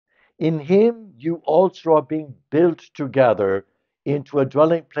In him you also are being built together into a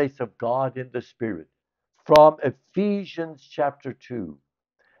dwelling place of God in the Spirit. From Ephesians chapter 2.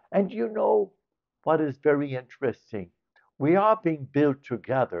 And you know what is very interesting? We are being built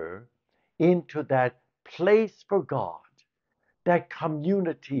together into that place for God, that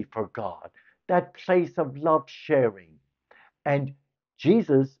community for God, that place of love sharing. And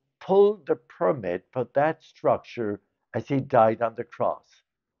Jesus pulled the permit for that structure as he died on the cross.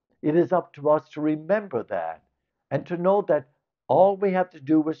 It is up to us to remember that and to know that all we have to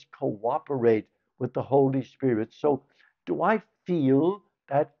do is cooperate with the Holy Spirit. So, do I feel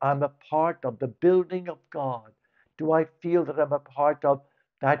that I'm a part of the building of God? Do I feel that I'm a part of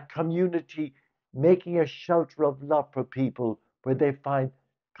that community, making a shelter of love for people where they find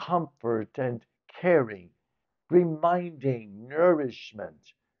comfort and caring, reminding,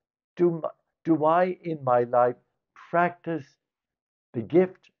 nourishment? Do, do I in my life practice the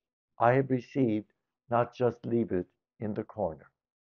gift I have received, not just leave it in the corner?